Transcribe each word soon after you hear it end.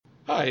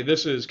Hi,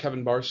 this is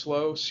Kevin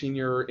Barsaloux,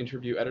 Senior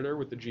Interview Editor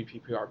with the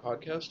GPPR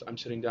podcast. I'm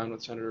sitting down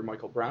with Senator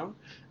Michael Brown,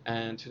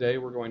 and today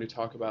we're going to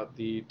talk about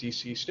the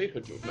DC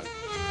statehood movement.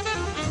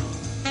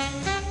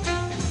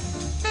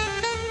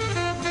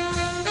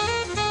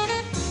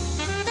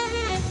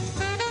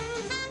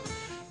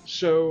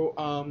 So,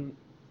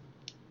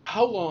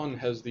 how long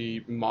has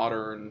the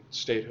modern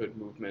statehood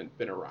movement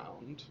been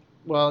around?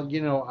 Well,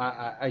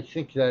 I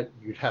think that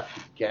you'd have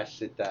to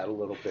guess at that a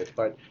little bit,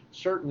 but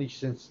certainly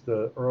since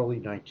the early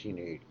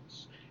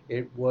 1980s,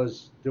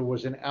 there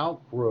was an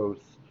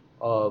outgrowth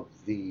of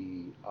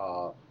the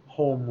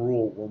home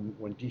rule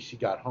when DC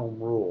got home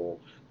rule.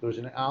 There was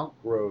an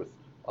outgrowth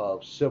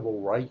of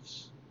civil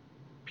rights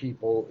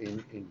people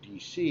in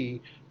DC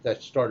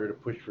that started to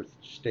push for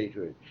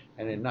statehood.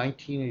 And in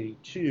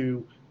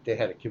 1982, they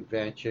had a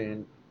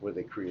convention where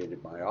they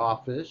created my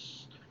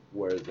office,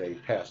 where they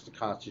passed the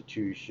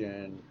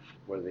Constitution,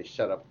 where they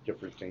set up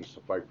different things to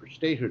fight for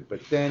statehood.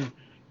 But then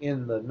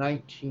in the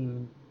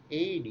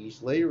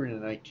 1980s, later in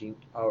the 19,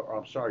 or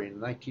I'm sorry, in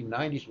the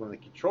 1990s, when the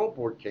control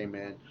board came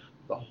in,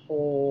 the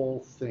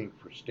whole thing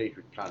for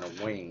statehood kind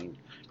of waned,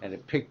 and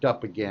it picked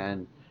up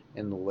again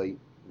in the late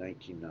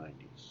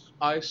 1990s.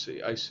 I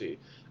see.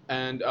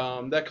 And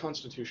that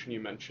Constitution you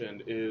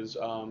mentioned is,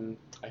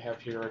 I have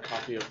here a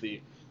copy of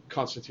the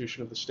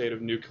Constitution of the State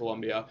of New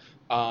Columbia.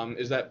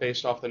 Is that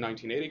based off the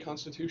 1980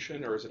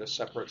 Constitution, or is it a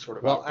separate sort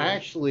of Well, outgrowth?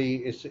 actually,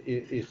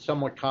 it's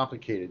somewhat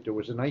complicated. There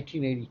was a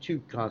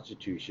 1982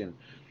 Constitution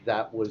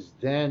that was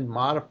then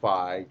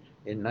modified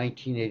in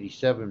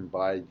 1987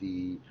 by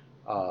the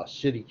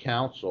City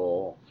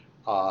Council,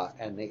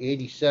 and the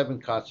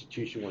 87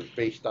 Constitution was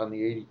based on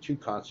the 82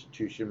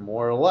 Constitution,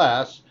 more or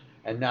less,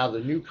 and now the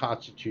new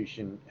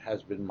Constitution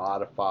has been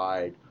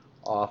modified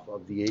off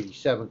of the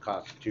 87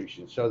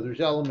 Constitution. So there's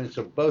elements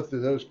of both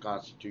of those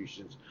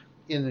constitutions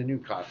in the new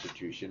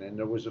Constitution, and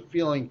there was a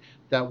feeling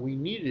that we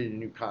needed a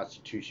new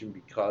constitution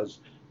because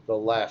the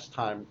last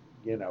time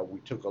we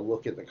took a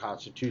look at the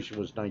Constitution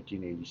was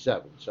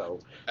 1987.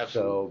 Absolutely.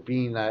 So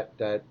being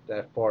that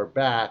far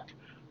back,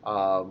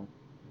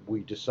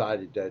 we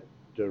decided that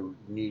there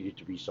needed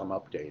to be some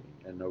updating,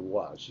 and there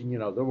was. And,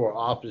 there were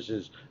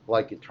offices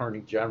like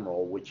Attorney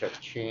General which have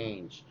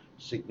changed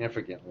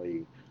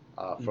significantly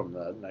from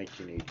the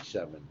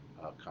 1987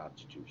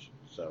 Constitution.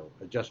 So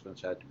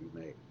adjustments had to be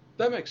made.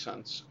 That makes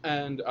sense.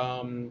 And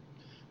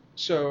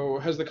so,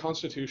 has the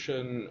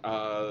Constitution,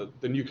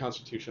 the new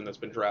Constitution that's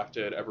been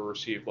drafted, ever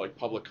received like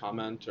public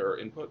comment or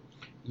input?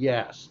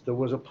 Yes, there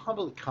was a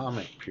public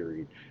comment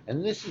period,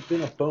 and this has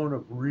been a bone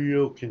of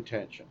real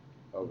contention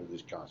over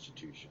this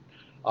Constitution.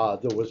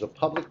 There was a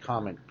public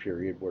comment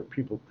period where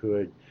people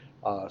could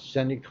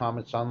send in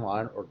comments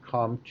online or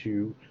come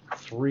to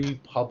three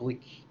public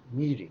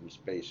meetings,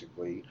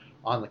 basically,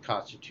 on the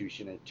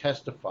Constitution and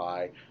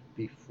testify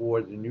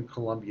before the New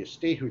Columbia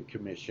Statehood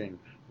Commission,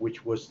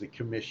 which was the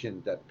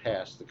commission that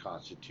passed the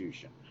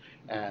Constitution.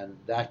 And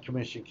that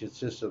commission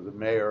consists of the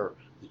mayor,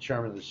 the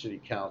chairman of the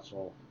city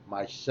council,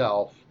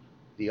 myself,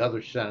 the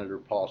other senator,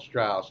 Paul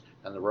Strauss,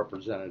 and the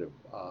representative,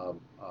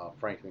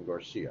 Franklin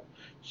Garcia.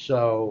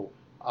 So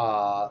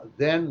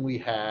then we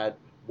had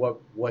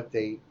what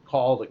they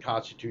called a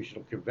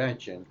constitutional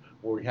convention,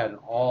 where we had an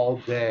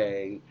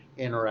all-day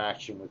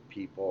interaction with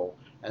people,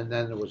 and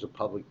then there was a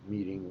public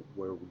meeting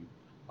where we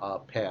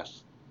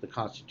passed the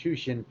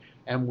Constitution,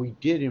 and we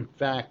did in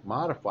fact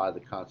modify the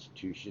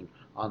Constitution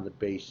on the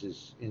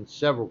basis, in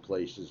several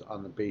places,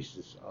 on the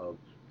basis of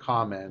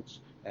comments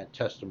and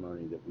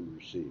testimony that we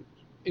received.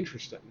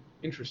 Interesting.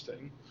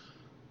 Interesting.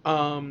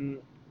 Um,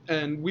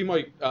 and we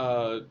might,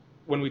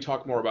 when we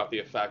talk more about the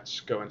effects,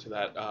 go into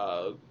that,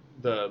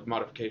 the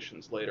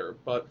modifications later.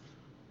 But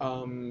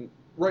um,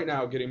 right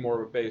now, getting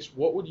more of a base,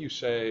 what would you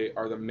say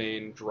are the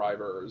main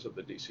drivers of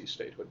the DC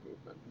statehood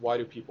movement? Why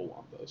do people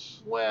want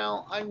this?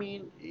 Well, I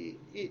mean,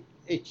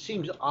 it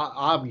seems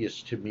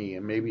obvious to me,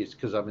 and maybe it's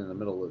because I'm in the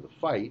middle of the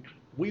fight.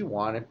 We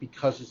want it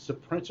because it's the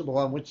principle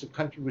on which the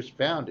country was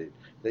founded,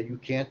 that you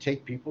can't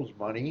take people's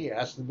money,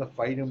 ask them to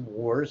fight in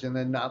wars, and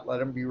then not let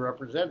them be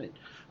represented.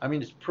 I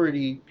mean, it's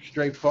pretty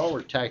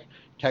straightforward.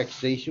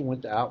 Taxation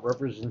without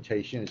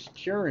representation is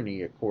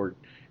tyranny,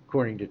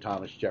 according to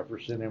Thomas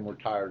Jefferson, and we're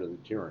tired of the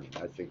tyranny.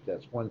 I think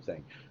that's one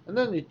thing. And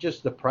then it's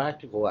just the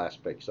practical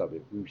aspects of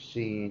it. We've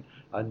seen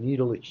a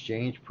needle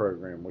exchange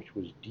program, which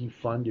was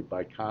defunded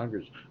by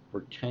Congress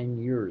for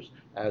 10 years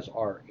as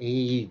our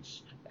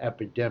AIDS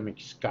epidemic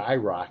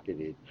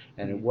skyrocketed.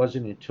 And it Mhm.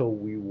 wasn't until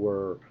we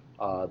were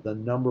the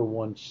number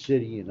one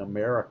city in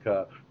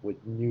America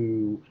with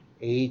new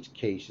AIDS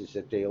cases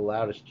that they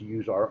allowed us to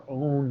use our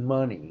own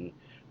money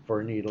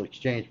for a needle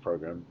exchange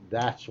program,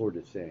 that sort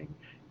of thing.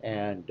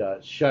 And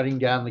shutting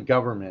down the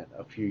government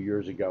a few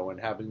years ago and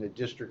having the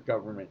district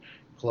government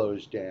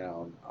closed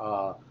down.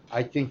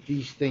 I think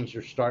these things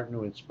are starting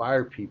to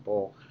inspire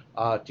people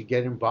to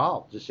get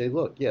involved, to say,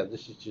 look, yeah,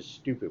 this is just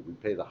stupid. We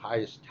pay the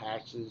highest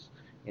taxes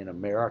in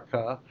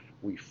America.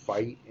 We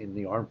fight in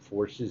the armed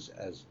forces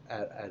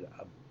at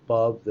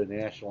above the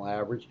national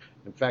average.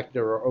 In fact,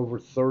 there are over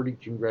 30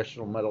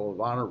 Congressional Medal of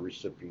Honor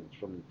recipients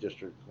from the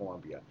District of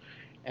Columbia,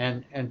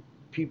 and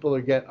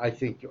people I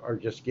think, are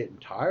just getting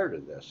tired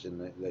of this,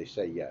 and they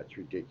say, yeah, it's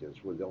ridiculous.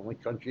 We're the only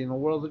country in the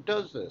world that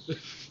does this.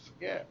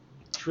 Yeah.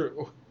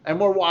 True. And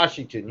we're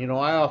Washington.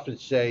 I often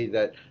say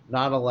that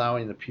not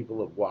allowing the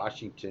people of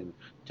Washington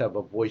to have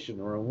a voice in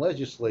their own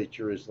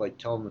legislature is like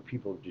telling the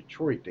people of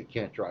Detroit they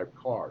can't drive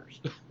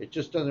cars. It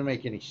just doesn't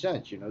make any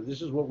sense.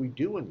 This is what we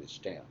do in this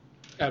town.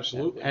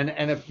 Absolutely.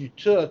 And if you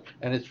took,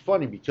 and it's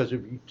funny because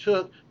if you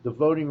took the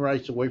voting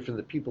rights away from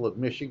the people of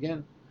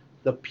Michigan,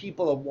 the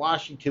people of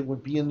Washington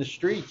would be in the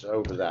streets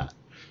over that.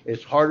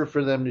 It's harder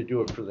for them to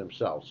do it for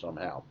themselves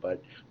somehow,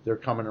 but they're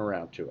coming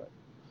around to it.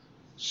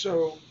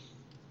 So,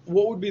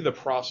 what would be the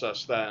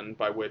process then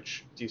by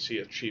which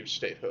DC achieves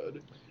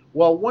statehood?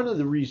 Well, one of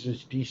the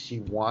reasons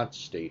DC wants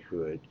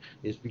statehood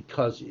is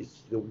because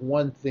it's the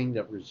one thing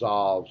that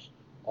resolves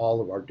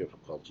all of our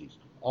difficulties.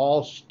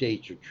 All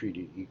states are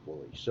treated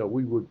equally, so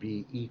we would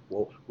be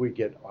equal. We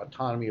get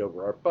autonomy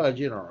over our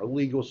budget, our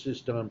legal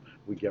system.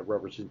 We get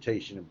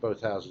representation in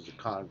both houses of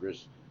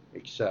Congress,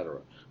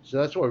 etc.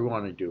 So that's why we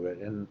want to do it,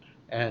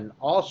 and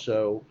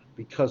also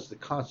because the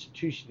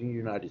Constitution of the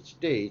United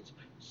States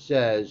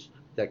says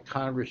that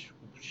Congress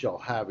shall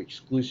have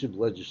exclusive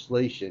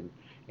legislation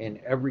in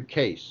every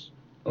case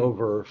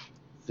over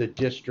the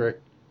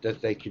district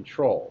that they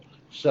control.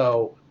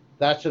 So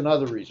that's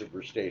another reason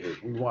for statehood.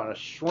 We want to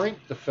shrink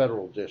the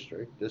federal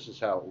district. This is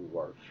how it would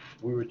work.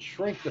 We would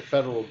shrink the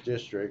federal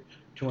district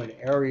to an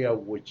area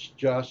which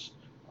just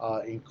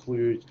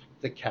includes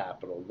the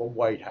Capitol, the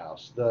White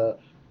House,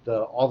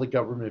 all the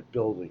government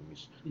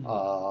buildings,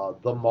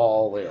 the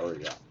mall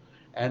area.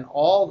 And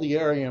all the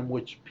area in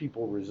which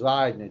people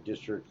reside in the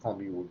District of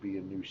Columbia would be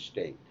a new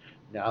state.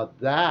 Now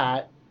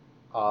that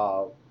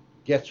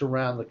gets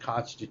around the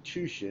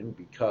Constitution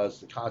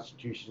because the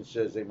Constitution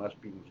says they must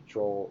be in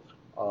control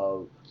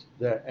of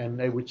and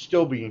they would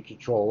still be in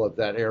control of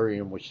that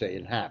area in which they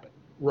inhabit.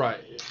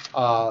 Right.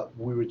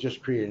 We would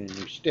just create a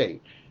new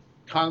state.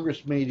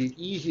 Congress made it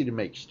easy to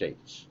make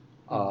states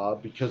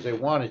because they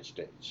wanted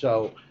states.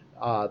 So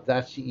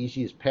that's the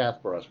easiest path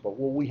for us. But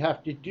what we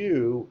have to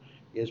do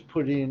is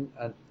put in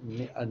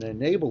an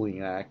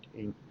enabling act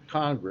in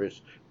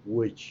Congress,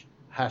 which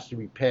has to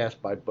be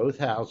passed by both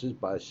houses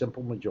by a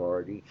simple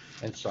majority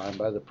and signed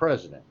by the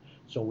president.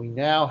 So we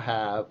now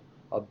have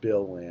a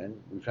bill in.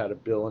 We've had a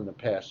bill in the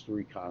past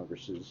 3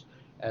 Congresses,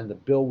 and the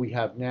bill we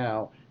have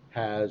now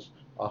has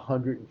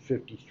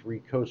 153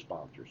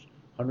 co-sponsors,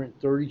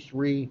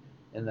 133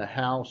 in the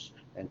House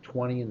and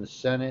 20 in the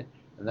Senate,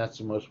 and that's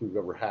the most we've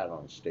ever had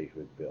on a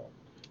statehood bill.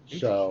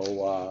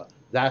 So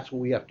that's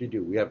what we have to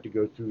do. We have to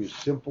go through a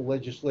simple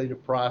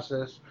legislative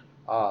process.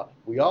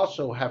 We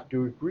also have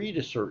to agree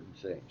to certain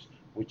things,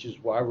 which is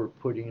why we're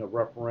putting a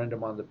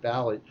referendum on the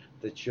ballot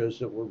that shows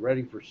that we're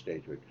ready for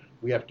statehood.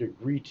 We have to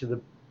agree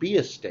to be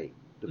a state.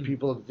 The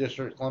people of the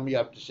District of Columbia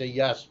have to say,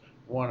 yes,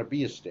 we want to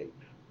be a state.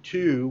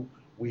 2,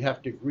 we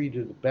have to agree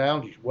to the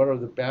boundaries. What are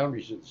the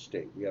boundaries of the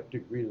state? We have to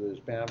agree to those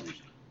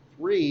boundaries.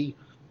 3,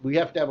 we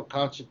have to have a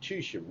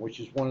constitution,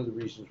 which is one of the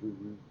reasons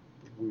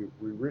we've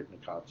rewritten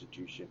the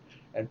Constitution.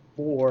 And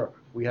 4,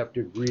 we have to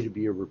agree to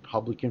be a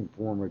Republican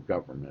form of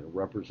government, a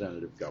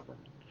representative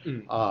government.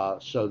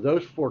 So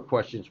those 4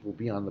 questions will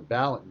be on the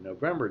ballot in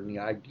November. And the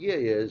idea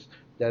is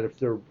that if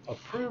they're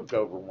approved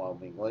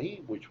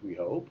overwhelmingly, which we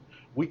hope,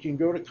 we can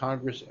go to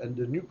Congress and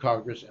the new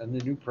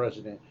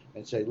president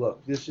and say,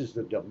 look, this is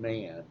the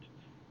demand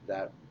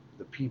that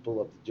the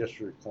people of the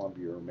District of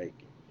Columbia are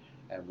making.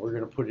 And we're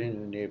going to put in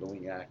an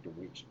enabling act, and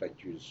we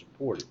expect you to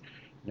support it.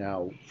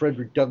 Now,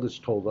 Frederick Douglass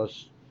told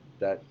us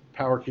that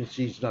power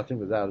concedes nothing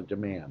without a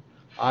demand.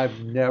 I've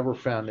never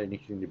found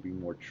anything to be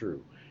more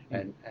true.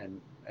 And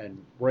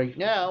right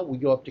now, we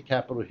go up to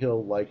Capitol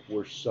Hill like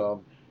we're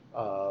some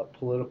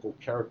political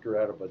character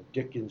out of a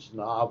Dickens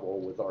novel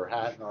with our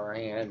hat in our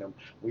hand, and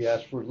we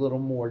ask for a little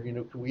more.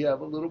 Can we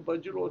have a little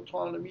budget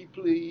autonomy,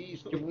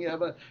 please? Can we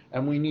have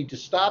and we need to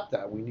stop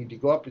that. We need to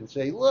go up and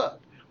say,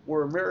 look,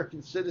 we're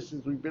American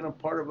citizens. We've been a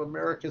part of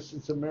America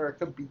since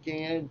America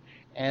began,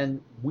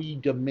 and we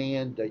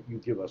demand that you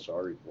give us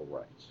our equal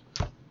rights.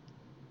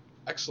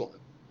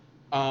 Excellent.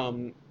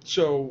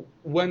 So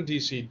when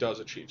DC does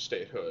achieve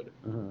statehood,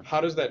 how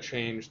does that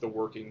change the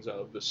workings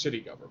of the city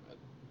government?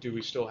 Do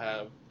we still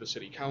have the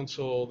city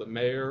council, the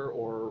mayor,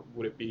 or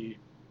would it be...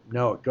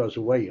 No, it goes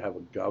away. You have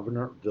a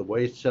governor. The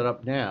way it's set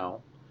up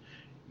now,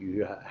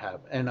 you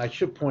have, and I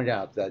should point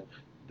out that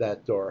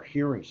there are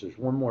hearings. There's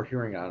one more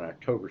hearing on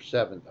October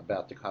 7th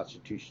about the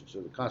Constitution,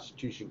 so the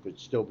Constitution could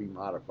still be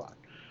modified.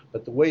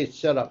 But the way it's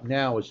set up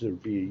now is there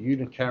would be a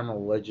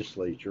unicameral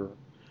legislature,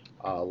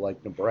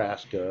 like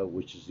Nebraska,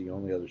 which is the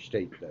only other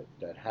state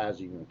that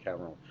has a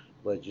unicameral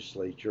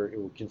legislature.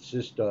 It will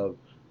consist of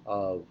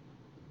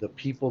the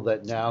people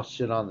that now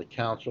sit on the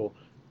council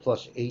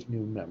plus 8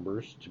 new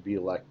members to be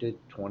elected,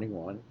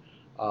 21.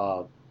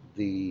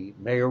 The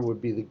mayor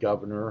would be the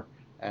governor,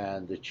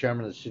 and the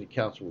chairman of the city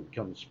council would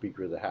become the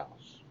speaker of the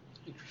house.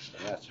 And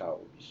that's how it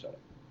would be set up.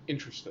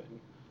 Interesting.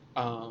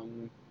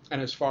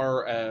 And as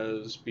far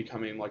as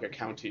becoming like a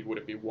county, would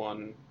it be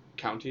one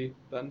county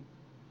then?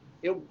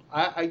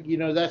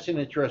 That's an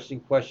interesting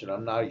question.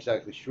 I'm not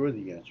exactly sure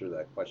the answer to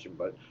that question,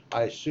 but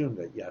I assume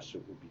that yes,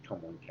 it would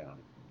become one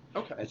county.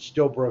 Okay. And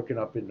still broken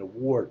up into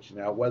wards.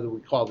 Now, whether we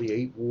call the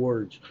 8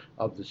 wards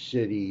of the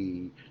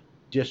city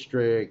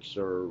districts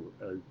or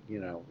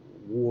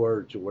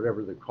wards or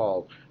whatever they're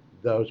called,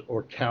 those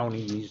or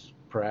counties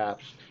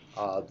perhaps,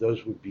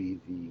 those would be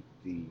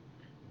the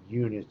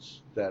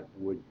units that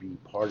would be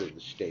part of the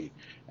state.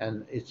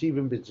 And it's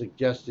even been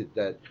suggested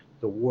that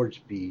the wards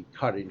be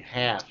cut in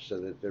half so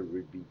that there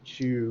would be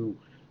two,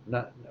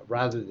 not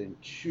rather than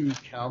two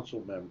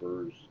council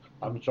members.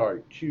 I'm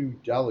sorry, two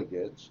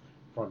delegates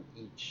from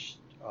each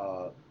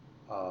uh,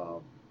 uh,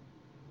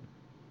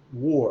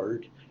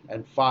 ward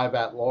and 5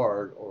 at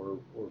large, or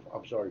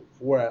I'm sorry,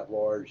 4 at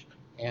large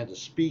and a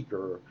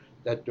speaker.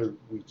 That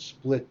we'd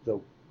split the.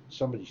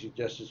 Somebody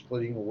suggested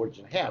splitting the wards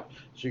in half,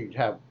 so you'd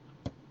have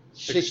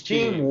 16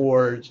 16.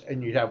 wards,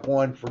 and you'd have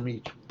one from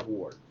each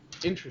ward.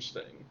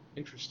 Interesting.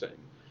 Interesting.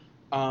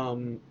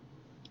 Um,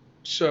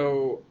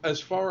 so,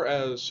 as far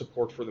as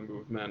support for the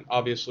movement,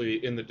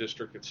 obviously in the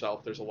district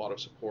itself, there's a lot of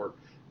support.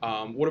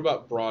 What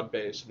about broad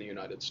base in the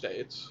United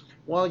States?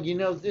 Well,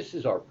 this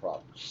is our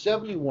problem.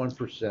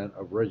 71%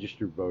 of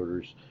registered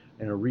voters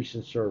in a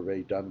recent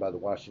survey done by the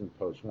Washington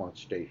Post want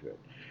statehood.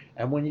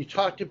 And when you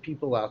talk to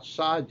people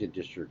outside the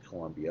District of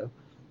Columbia,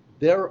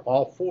 they're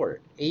all for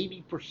it.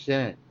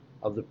 80%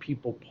 of the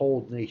people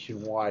polled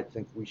nationwide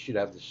think we should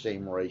have the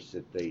same rights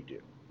that they do.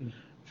 Mm.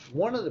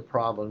 One of the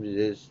problems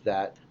is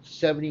that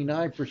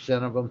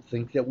 79% of them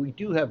think that we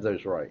do have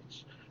those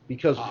rights.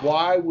 Because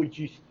why would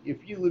you,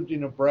 if you lived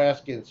in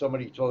Nebraska and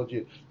somebody told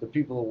you the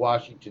people of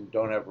Washington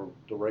don't have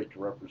the right to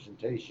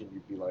representation,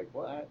 you'd be like,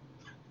 what?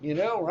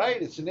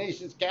 Right? It's the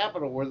nation's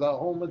capital. We're the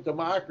home of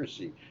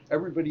democracy.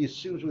 Everybody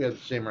assumes we have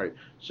the same right.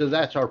 So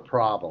that's our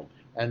problem.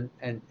 And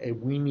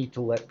we need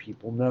to let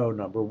people know,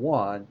 number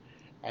one.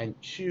 And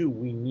two,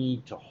 we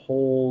need to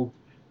hold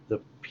the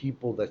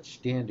people that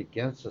stand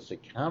against us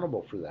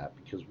accountable for that,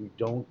 because we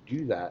don't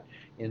do that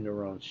in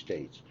their own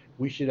states.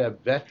 We should have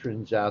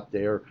veterans out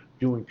there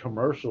doing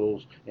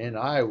commercials in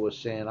Iowa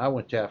saying, I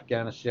went to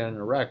Afghanistan and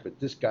Iraq, but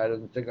this guy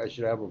doesn't think I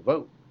should have a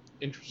vote.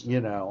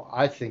 Interesting.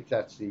 I think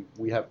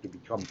we have to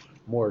become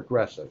more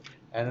aggressive.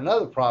 And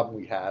another problem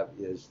we have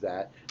is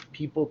that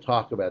people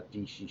talk about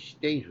DC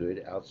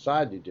statehood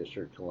outside the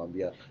District of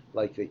Columbia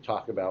like they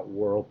talk about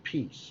world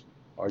peace.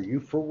 Are you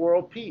for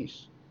world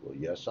peace? Well,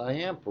 yes, I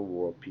am for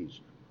world peace.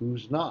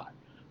 Who's not?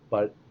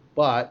 But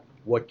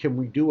what can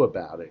we do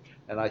about it?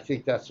 And I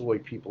think that's the way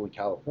people in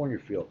California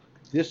feel.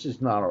 This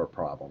is not our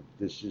problem.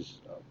 This is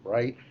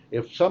right.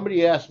 If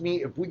somebody asks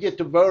me if we get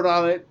to vote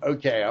on it,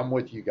 okay, I'm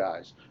with you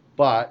guys.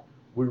 But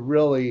we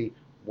really,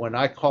 when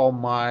I call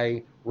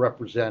my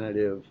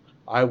representative,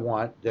 I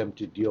want them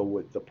to deal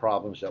with the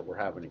problems that we're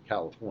having in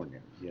California.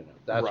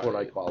 That's what I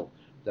Right. call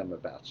them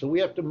about. So we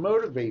have to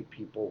motivate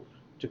people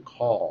to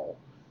call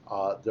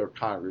their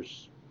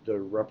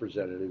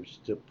representatives,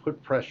 to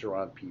put pressure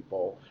on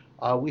people.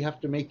 We have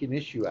to make an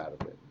issue out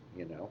of it.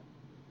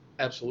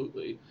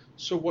 Absolutely.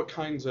 So, what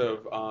kinds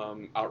of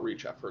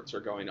outreach efforts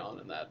are going on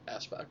in that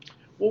aspect?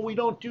 Well, we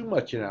don't do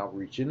much in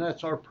outreach, and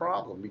that's our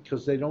problem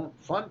because they don't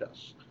fund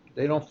us.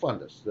 They don't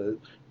fund us.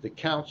 The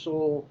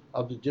Council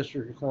of the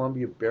District of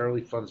Columbia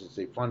barely funds us.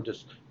 They fund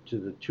us to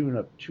the tune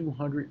of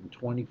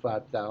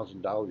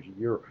 $225,000 a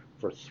year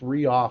for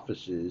 3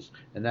 offices,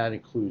 and that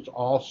includes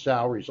all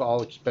salaries,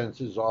 all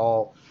expenses,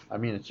 all. I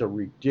mean, it's a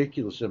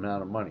ridiculous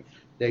amount of money.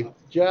 They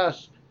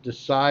just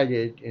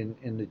decided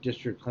in the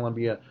District of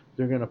Columbia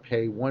they're going to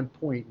pay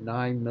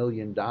 $1.9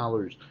 million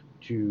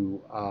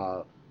to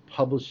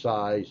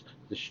publicize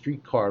the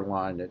streetcar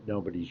line that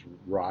nobody's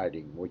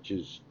riding, which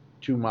is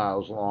 2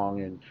 miles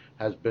long and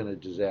has been a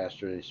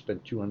disaster. They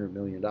spent $200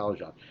 million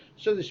on.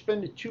 So they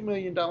spend $2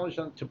 million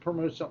on to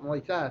promote something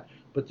like that,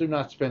 but they're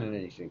not spending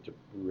anything to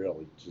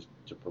really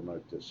to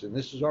promote this. And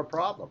this is our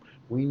problem.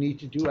 We need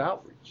to do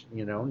outreach.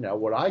 Now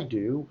what I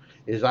do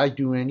is I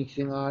do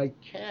anything I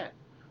can.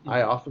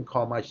 I Mhm. often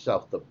call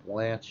myself the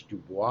Blanche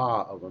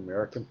Dubois of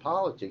American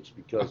politics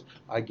because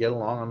I get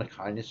along on the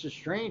kindness of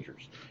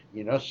strangers.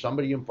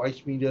 Somebody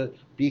invites me to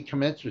be a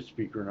commencement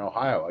speaker in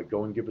Ohio. I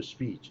go and give a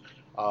speech.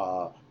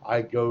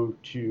 I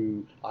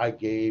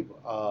gave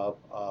a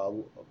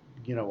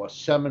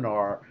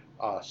seminar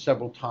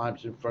several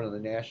times in front of the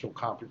National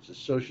Conference of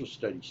Social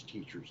Studies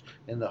Teachers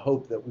in the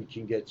hope that we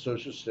can get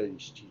social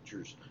studies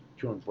teachers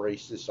to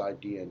embrace this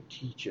idea and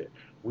teach it.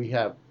 We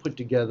have put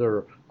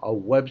together a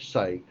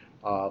website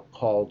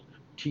called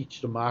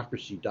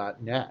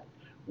teachdemocracy.net,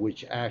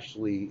 which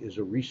actually is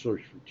a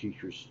resource for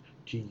teachers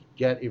to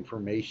get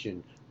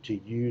information to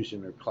use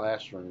in their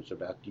classrooms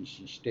about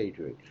DC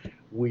statehood.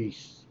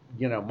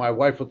 My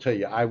wife will tell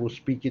you, I will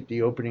speak at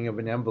the opening of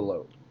an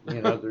envelope.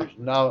 There's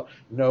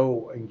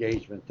no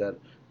engagement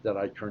that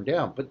I turn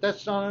down, but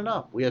that's not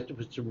enough. We have to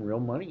put some real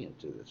money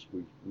into this.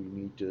 We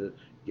need to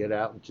get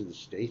out into the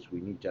states. We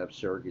need to have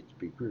surrogate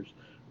speakers.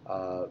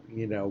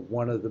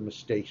 One of the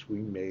mistakes we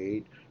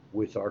made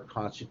with our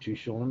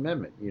constitutional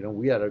amendment.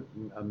 We had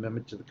an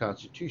amendment to the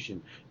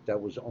Constitution that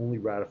was only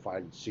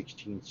ratified in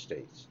 16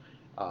 states.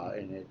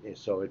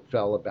 So it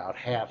fell about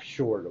half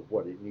short of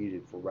what it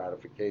needed for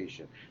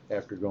ratification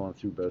after going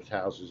through both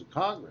houses of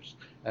Congress.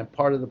 And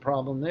part of the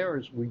problem there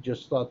is we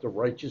just thought the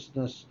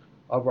righteousness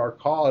of our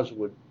cause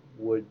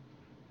would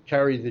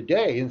carry the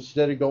day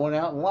instead of going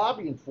out and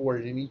lobbying for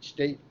it in each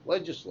state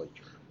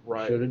legislature.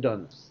 Right. Should have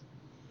done this.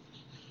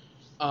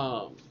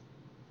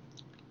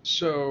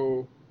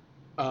 So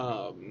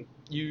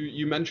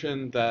you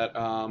mentioned that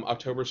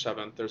October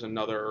 7th there's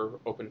another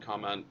open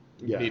comment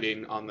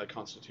meeting on the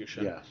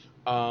Constitution. Yes.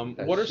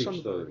 What are 6:30. some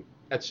of the,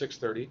 at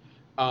 6:30?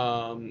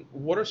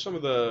 What are some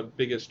of the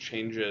biggest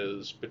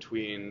changes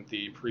between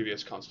the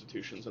previous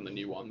constitutions and the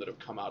new one that have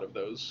come out of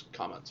those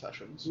comment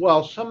sessions?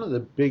 Well, some of the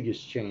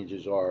biggest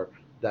changes are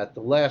that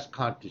the last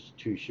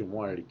Constitution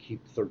wanted to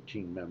keep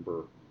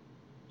 13-member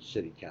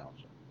city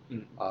council.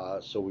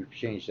 So we've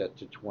changed that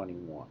to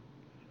 21.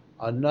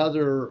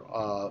 Another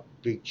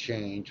big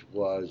change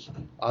was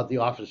the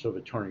Office of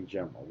Attorney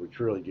General, which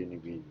really didn't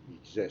even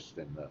exist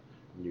in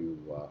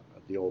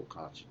the old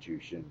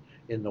Constitution.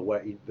 In the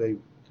way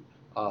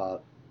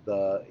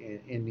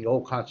in the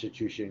old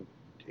Constitution,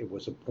 it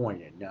was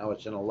appointed. Now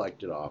it's an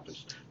elected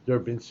office. There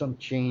have been some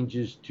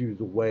changes to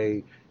the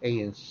way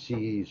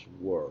ANCs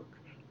work,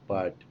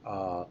 but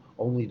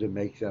only to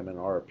make them, in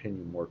our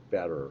opinion, work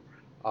better.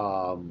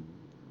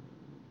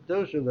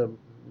 Those are the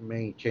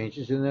main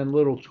changes, and then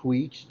little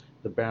tweaks.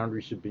 The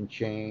boundaries have been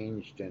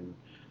changed, and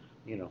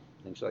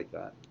things like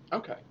that.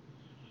 Okay.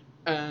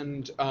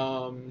 And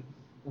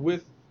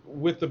with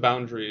the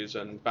boundaries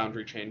and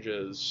boundary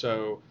changes,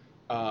 so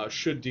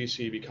should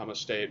DC become a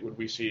state, would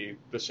we see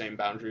the same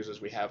boundaries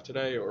as we have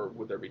today, or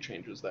would there be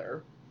changes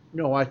there?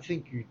 No, I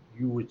think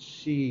you would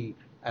see,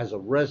 as a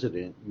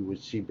resident, you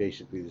would see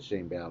basically the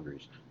same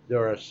boundaries.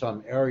 There are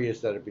some areas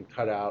that have been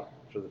cut out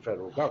for the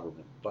federal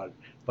government,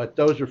 but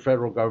those are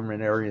federal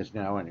government areas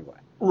now anyway.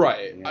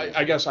 Right.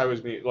 I guess I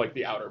was like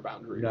the outer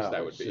boundaries. No,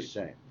 that would be the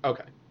same.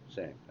 Okay.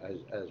 Same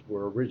as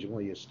were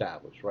originally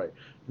established, right?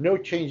 No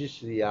changes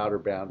to the outer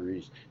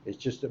boundaries. It's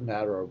just a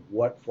matter of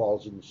what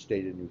falls in the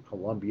state of New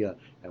Columbia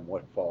and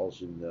what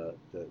falls in the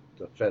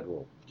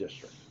federal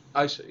district.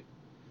 I see.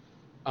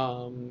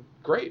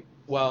 Great.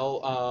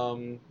 Well,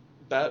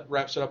 that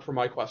wraps it up for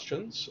my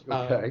questions.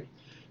 Okay.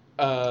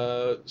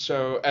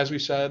 So as we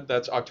said,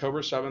 that's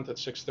October 7th at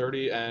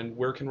 6:30, and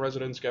where can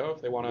residents go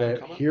if they want to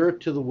come? Here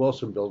to the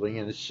Wilson Building,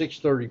 and it's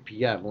 6:30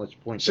 p.m. Let's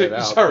point that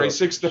out. Sorry,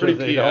 6:30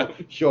 they p.m.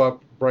 don't show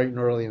up bright and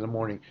early in the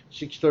morning.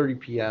 6:30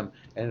 p.m.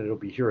 and it'll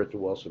be here at the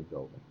Wilson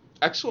Building.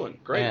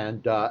 Excellent, great.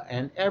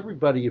 And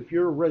everybody, if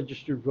you're a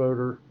registered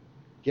voter,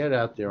 get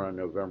out there on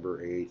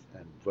November 8th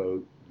and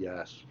vote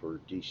yes for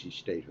DC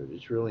statehood.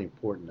 It's really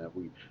important that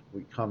we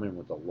come in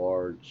with a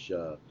large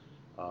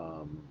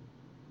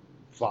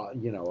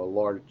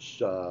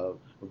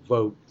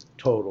vote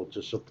total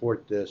to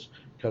support this,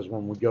 because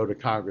when we go to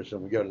Congress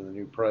and we go to the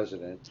new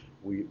president,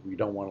 we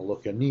don't want to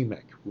look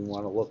anemic. We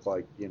want to look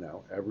like,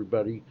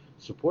 everybody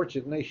supports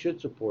it, and they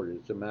should support it.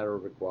 It's a matter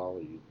of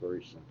equality. It's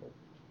very simple.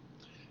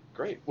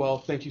 Great. Well,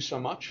 thank you so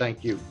much.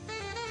 Thank you.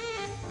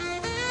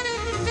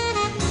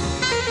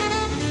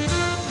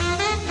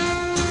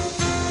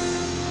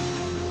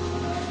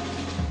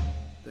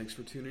 Thanks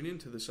for tuning in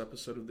to this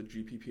episode of the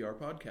GPPR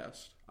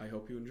podcast. I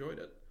hope you enjoyed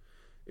it.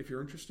 If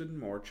you're interested in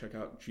more, check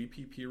out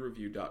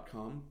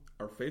gppreview.com,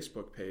 our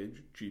Facebook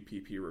page,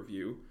 GPP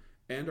Review,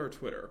 and our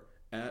Twitter,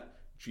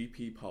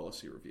 @GP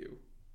Policy Review.